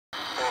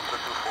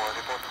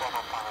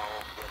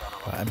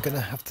Right, I'm going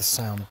to have the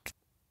sound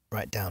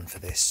right down for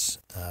this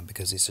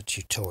because it's a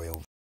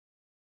tutorial,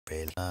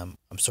 really. I'm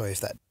sorry if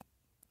that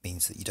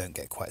means that you don't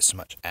get quite so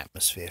much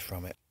atmosphere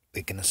from it.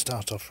 We're going to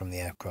start off from the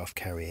aircraft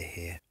carrier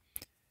here,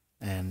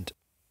 and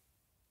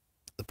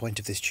the point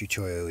of this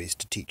tutorial is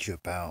to teach you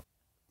about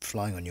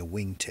flying on your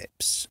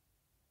wingtips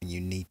when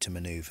you need to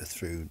maneuver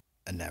through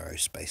a narrow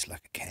space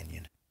like a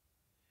canyon.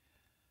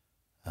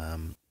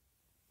 There's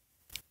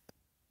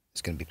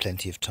going to be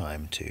plenty of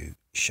time to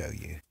show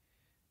you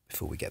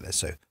before we get there.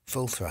 So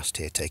full thrust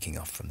here, taking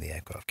off from the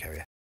aircraft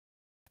carrier.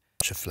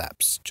 Push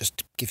flaps just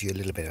to give you a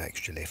little bit of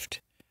extra lift,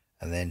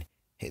 and then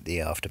hit the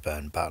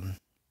afterburn button.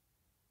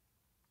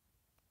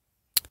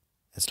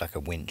 It's like a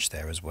winch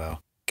there as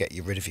well. Get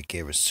rid of your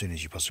gear as soon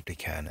as you possibly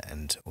can,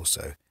 and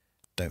also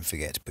don't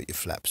forget to put your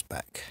flaps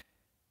back.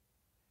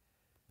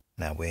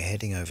 Now we're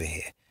heading over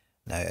here.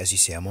 Now as you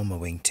see, I'm on my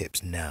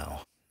wingtips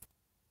now,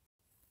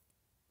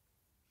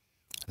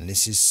 and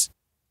this is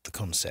the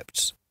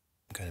concept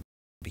I'm going to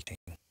be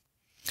taking.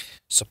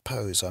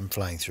 Suppose I'm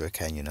flying through a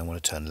canyon, I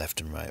want to turn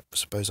left and right.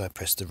 Suppose I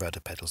press the rudder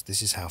pedals.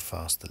 This is how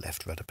fast the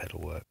left rudder pedal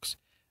works.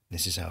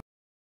 This is how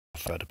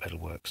the rudder pedal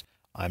works.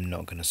 I'm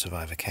not going to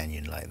survive a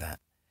canyon like that.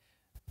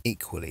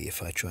 Equally,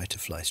 if I try to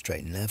fly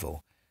straight and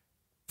level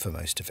for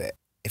most of it,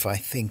 if I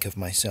think of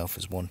myself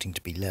as wanting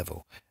to be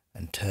level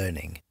and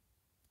turning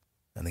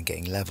and then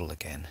getting level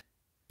again,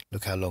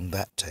 look how long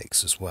that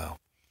takes as well.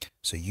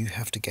 So you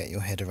have to get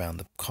your head around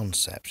the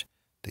concept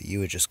that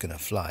you are just going to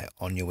fly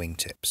on your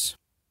wingtips.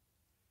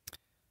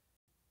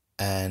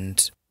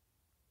 And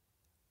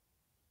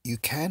you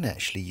can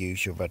actually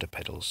use your rudder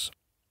pedals.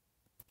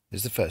 This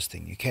is the first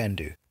thing you can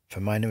do for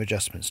minor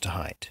adjustments to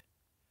height.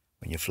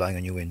 When you're flying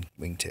on your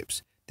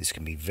wingtips, this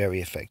can be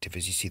very effective.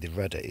 As you see, the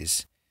rudder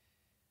is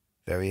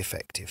very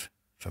effective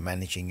for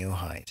managing your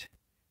height.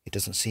 It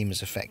doesn't seem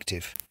as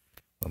effective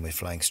when we're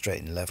flying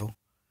straight and level.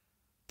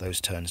 Those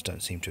turns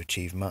don't seem to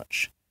achieve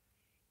much.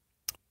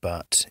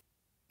 But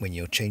when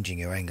you're changing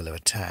your angle of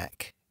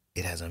attack,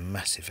 it has a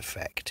massive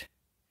effect.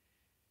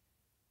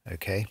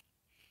 Okay,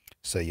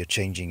 so you're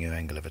changing your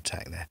angle of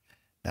attack there.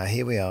 Now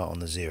here we are on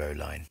the 0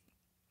 line.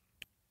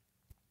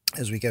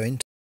 As we go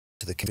into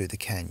through the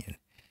canyon,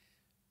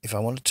 if I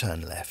want to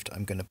turn left,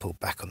 I'm going to pull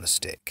back on the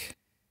stick.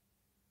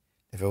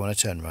 If I want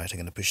to turn right, I'm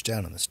going to push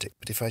down on the stick.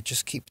 But if I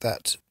just keep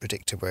that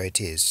predictor where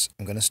it is,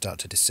 I'm going to start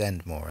to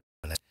descend more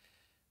or less.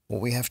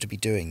 What we have to be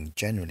doing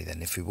generally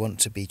then, if we want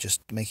to be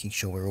just making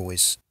sure we're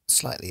always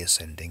slightly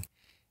ascending,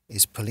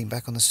 is pulling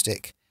back on the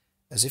stick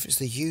as if it's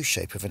the U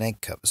shape of an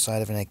egg cup, the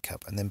side of an egg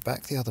cup, and then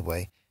back the other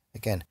way,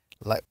 again,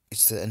 like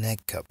it's an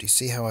egg cup. Do you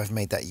see how I've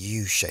made that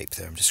U shape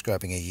there? I'm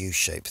describing a U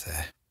shape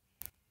there.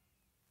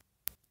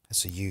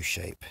 That's a U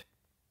shape.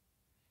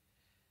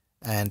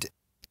 And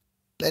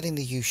letting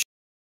the U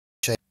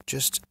shape,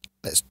 just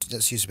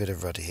let's use a bit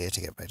of rudder here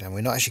to get back down. We're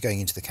not actually going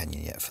into the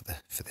canyon yet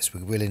for this.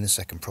 We will in a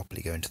second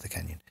properly go into the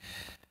canyon.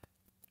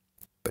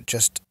 But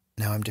just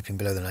now I'm dipping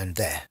below the line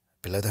there,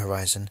 below the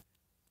horizon,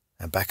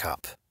 and back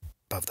up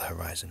above the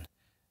horizon.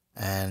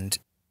 And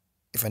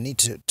if I need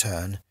to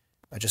turn,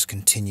 I just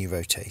continue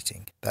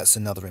rotating. That's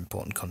another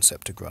important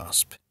concept to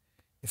grasp.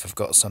 If I've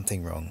got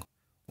something wrong,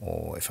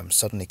 or if I'm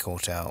suddenly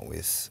caught out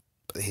with,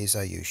 but here's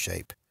our U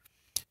shape,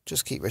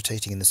 just keep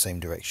rotating in the same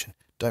direction.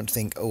 Don't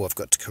think, oh, I've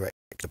got to correct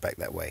the back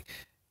that way.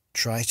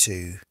 Try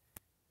to,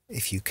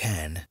 if you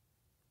can,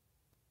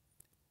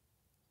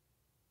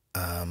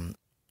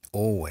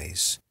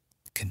 always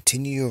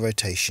continue your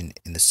rotation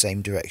in the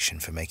same direction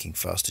for making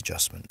fast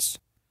adjustments.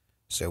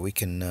 So we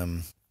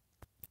can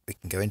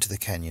go into the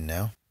canyon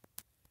now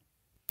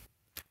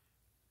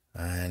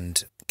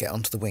and get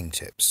onto the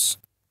wingtips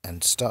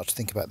and start to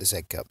think about this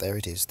egg cup. There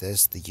it is,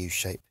 there's the U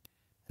shape,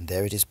 and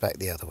there it is back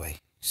the other way.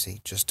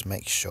 See, just to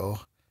make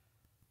sure.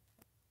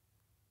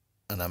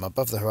 And I'm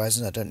above the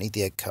horizon, I don't need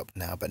the egg cup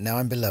now, but now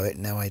I'm below it,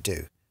 now I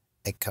do.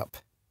 Egg cup,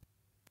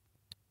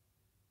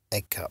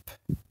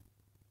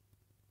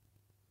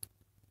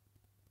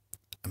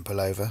 and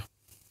pull over.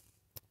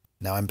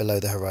 Now I'm below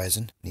the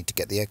horizon, need to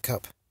get the egg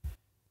cup,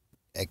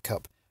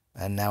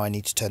 and now I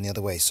need to turn the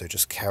other way, so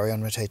just carry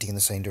on rotating in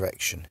the same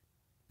direction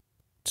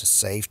to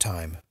save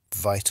time,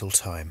 vital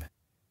time.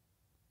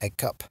 Egg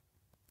cup.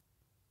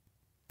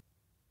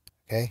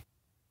 Okay?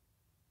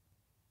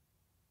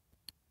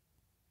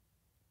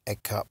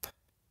 Egg cup.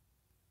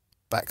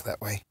 Back that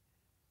way.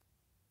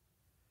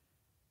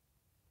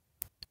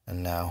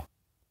 And now,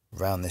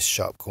 round this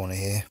sharp corner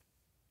here.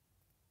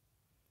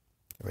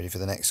 Ready for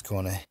the next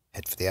corner,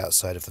 head for the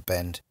outside of the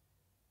bend.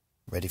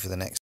 Ready for the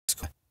next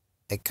corner.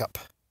 Egg cup.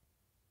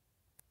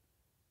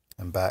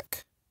 And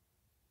back.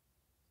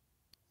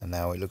 And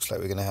now it looks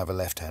like we're going to have a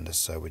left-hander,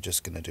 so we're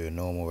just going to do a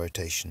normal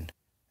rotation,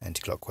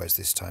 anti-clockwise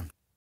this time.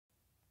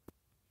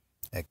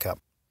 Egg cup.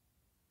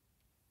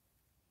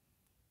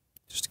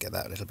 Just to get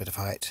that little bit of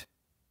height.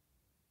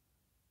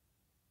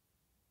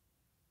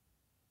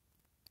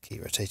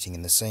 Keep rotating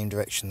in the same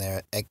direction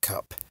there. Egg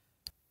cup.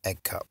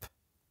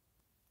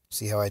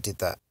 See how I did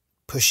that?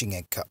 Pushing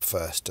egg cup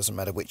first. Doesn't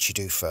matter which you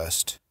do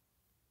first.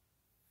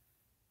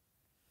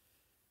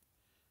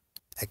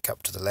 egg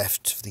cup to the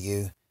left of the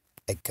U,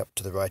 egg cup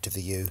to the right of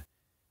the U,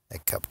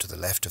 egg cup to the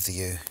left of the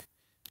U.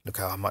 Look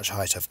how much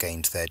height I've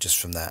gained there just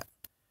from that.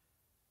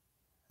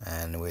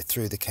 And we're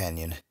through the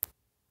canyon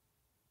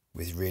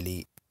with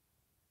really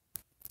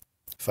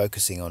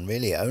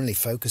only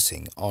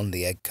focusing on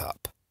the egg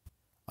cup.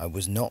 I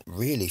was not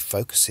really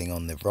focusing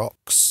on the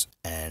rocks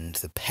and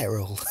the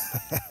peril.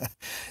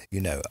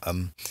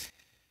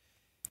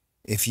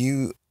 If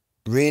you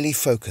really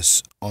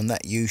focus on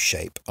that U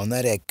shape, on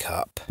that egg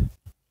cup,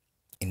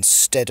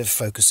 instead of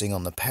focusing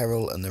on the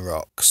peril and the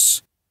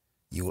rocks,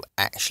 you will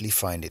actually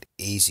find it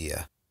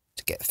easier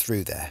to get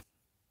through there.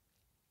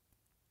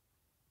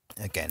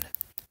 Again,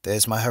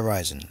 there's my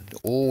horizon.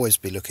 Always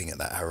be looking at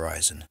that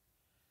horizon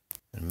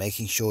and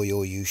making sure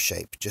your U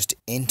shape just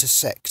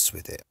intersects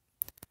with it.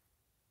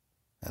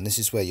 And this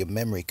is where your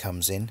memory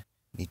comes in.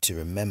 You need to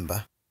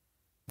remember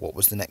what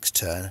was the next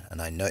turn,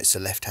 and I know it's a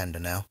left-hander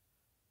now.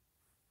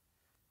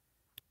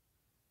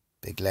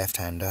 Big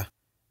left-hander,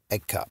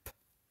 egg cup.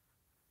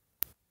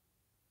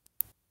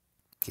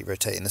 Keep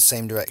rotating the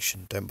same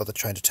direction, don't bother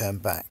trying to turn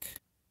back.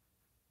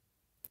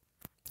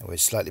 And we're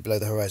slightly below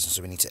the horizon,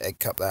 so we need to egg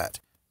cup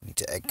that. We need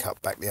to egg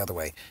cup back the other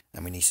way,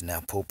 and we need to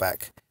now pull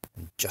back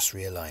and just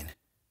realign.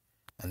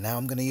 And now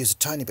I'm going to use a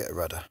tiny bit of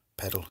rudder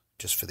pedal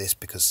just for this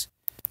because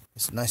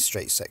it's a nice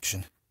straight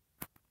section.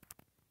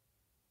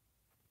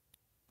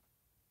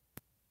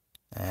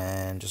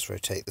 And just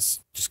rotate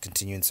this, just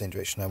continue in the same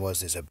direction I was.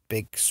 There's a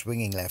big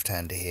swinging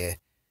left-hander here.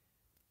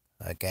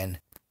 Again,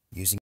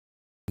 using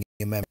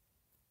your memory,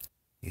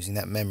 using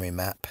that memory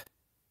map,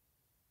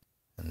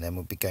 and then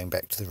we'll be going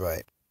back to the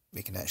right.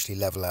 We can actually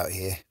level out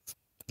here.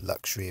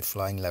 Luxury of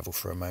flying level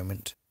for a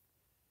moment.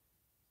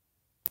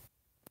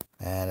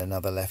 And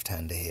another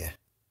left-hander here.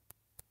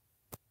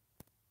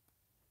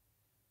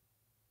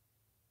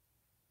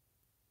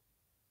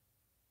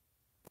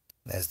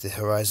 There's the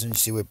horizon. You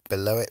see we're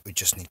below it. We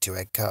just need to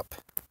egg cup.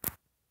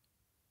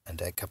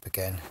 And egg cup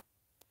again.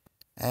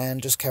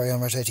 And just carry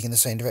on rotating in the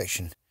same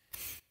direction.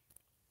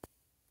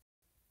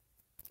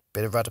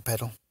 Bit of rudder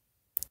pedal.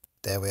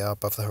 There we are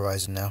above the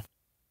horizon now.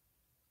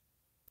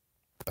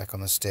 Back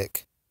on the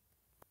stick.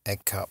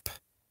 Egg cup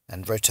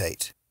and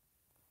rotate.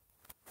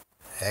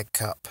 Egg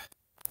cup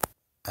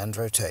and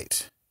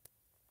rotate.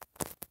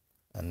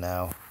 And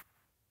now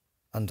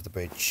under the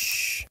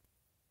bridge.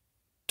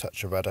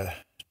 Touch of rudder.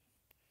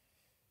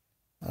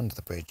 Under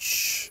the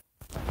bridge.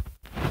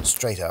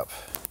 Straight up.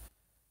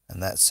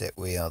 And that's it,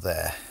 we are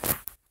there.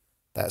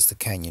 That's the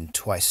canyon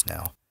twice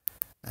now.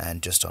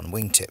 And just on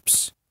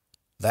wingtips.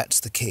 That's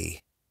the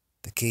key.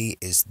 The key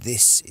is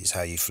this is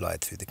how you fly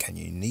through the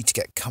canyon. You need to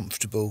get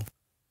comfortable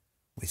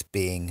with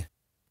being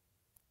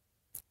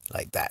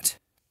like that.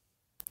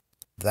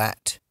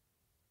 That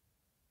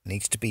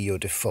needs to be your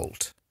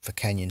default for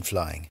canyon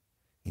flying.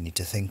 You need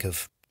to think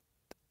of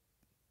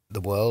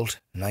the world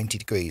 90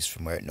 degrees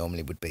from where it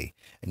normally would be.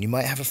 And you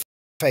might have a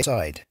face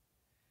side.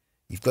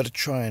 You've got to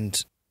try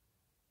and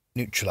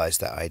neutralize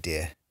that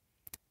idea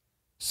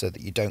so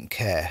that you don't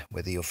care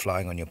whether you're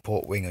flying on your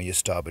port wing or your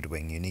starboard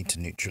wing. You need to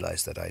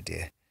neutralize that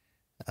idea.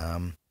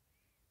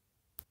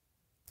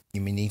 You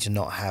need to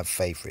not have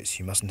favourites.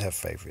 You mustn't have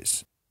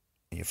favourites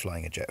when you're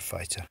flying a jet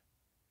fighter.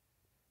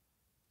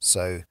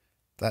 So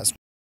that's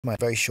my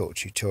very short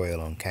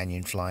tutorial on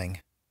canyon flying.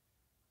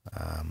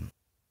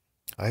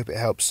 I hope it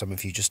helps some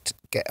of you just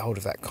get hold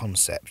of that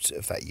concept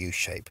of that U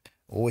shape.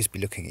 Always be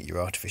looking at your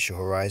artificial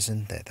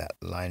horizon, that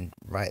line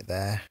right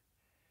there,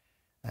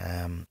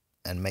 and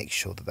make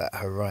sure that that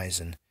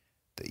horizon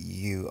that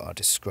you are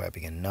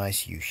describing a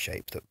nice U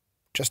shape that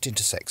just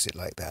intersects it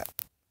like that.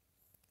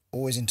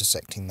 Always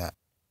intersecting that.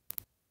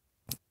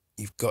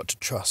 You've got to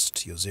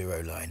trust your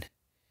zero line.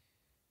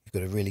 You've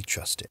got to really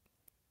trust it.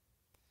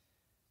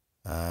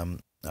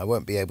 I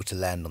won't be able to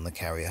land on the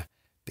carrier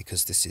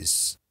because this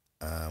is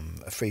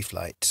a free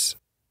flight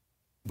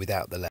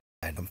without the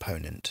land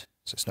component,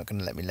 so it's not going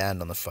to let me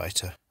land on the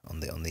fighter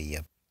on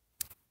the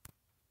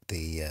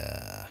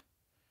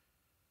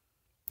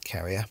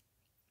carrier.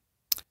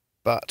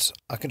 But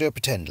I can do a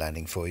pretend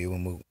landing for you,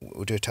 and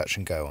we'll do a touch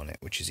and go on it,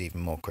 which is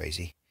even more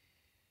crazy.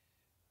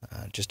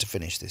 Just to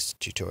finish this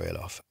tutorial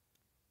off.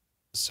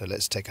 So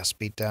let's take our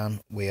speed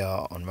down. We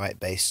are on right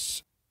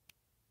base,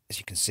 as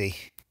you can see.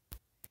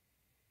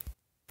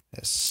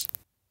 This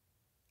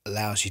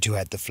allows you to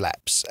add the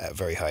flaps at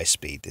very high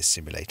speed, this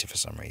simulator, for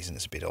some reason.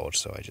 It's a bit odd,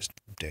 so I'm just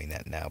doing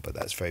that now, but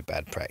that's very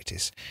bad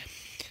practice.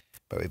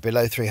 But we're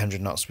below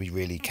 300 knots, we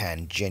really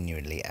can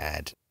genuinely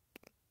add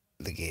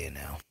the gear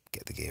now.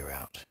 Get the gear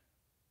out.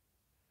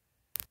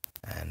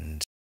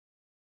 And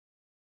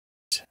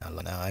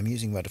now I'm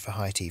using rudder for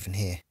height even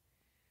here,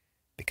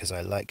 because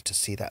I like to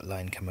see that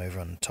line come over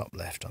on the top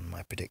left on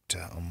my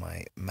predictor, on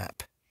my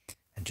map,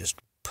 and just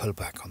pull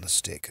back on the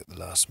stick at the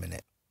last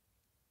minute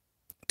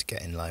to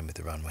get in line with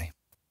the runway.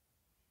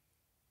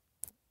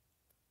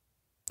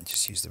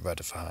 Just use the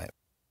rudder for height,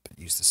 but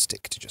use the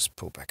stick to just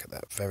pull back at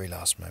that very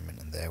last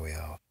moment, and there we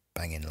are,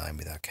 bang in line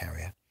with our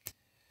carrier.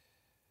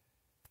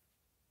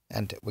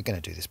 And we're going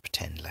to do this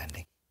pretend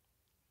landing.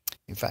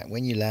 In fact,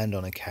 when you land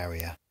on a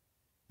carrier,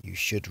 you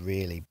should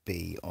really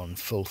be on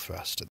full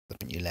thrust at the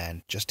point you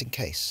land, just in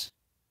case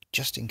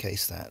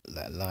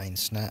that line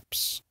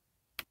snaps.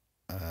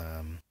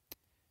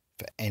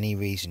 For any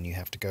reason you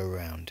have to go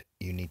around,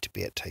 you need to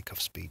be at takeoff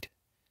speed.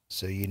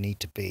 So you need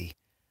to be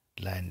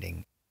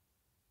landing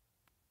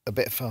a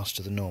bit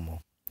faster than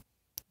normal,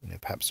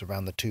 perhaps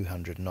around the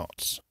 200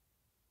 knots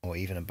or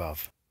even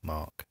above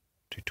mark,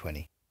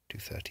 220,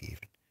 230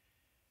 even.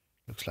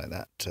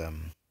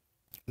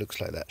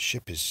 Looks like that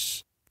ship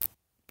has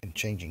been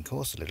changing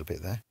course a little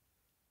bit there.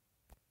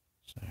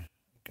 So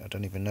I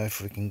don't even know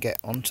if we can get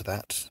onto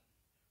that.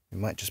 We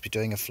might just be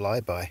doing a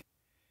flyby.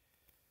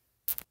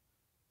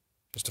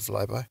 Just a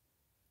flyby.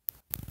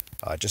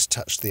 I just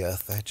touched the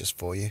earth there just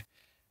for you.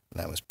 And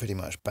that was pretty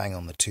much bang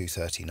on the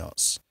 230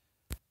 knots.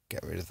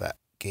 Get rid of that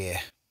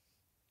gear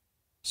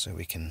so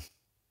we can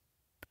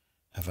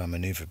have our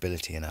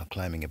manoeuvrability and our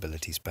climbing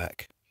abilities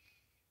back.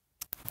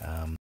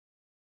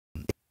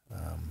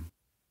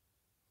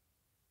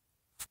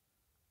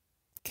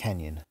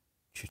 Canyon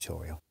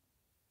tutorial.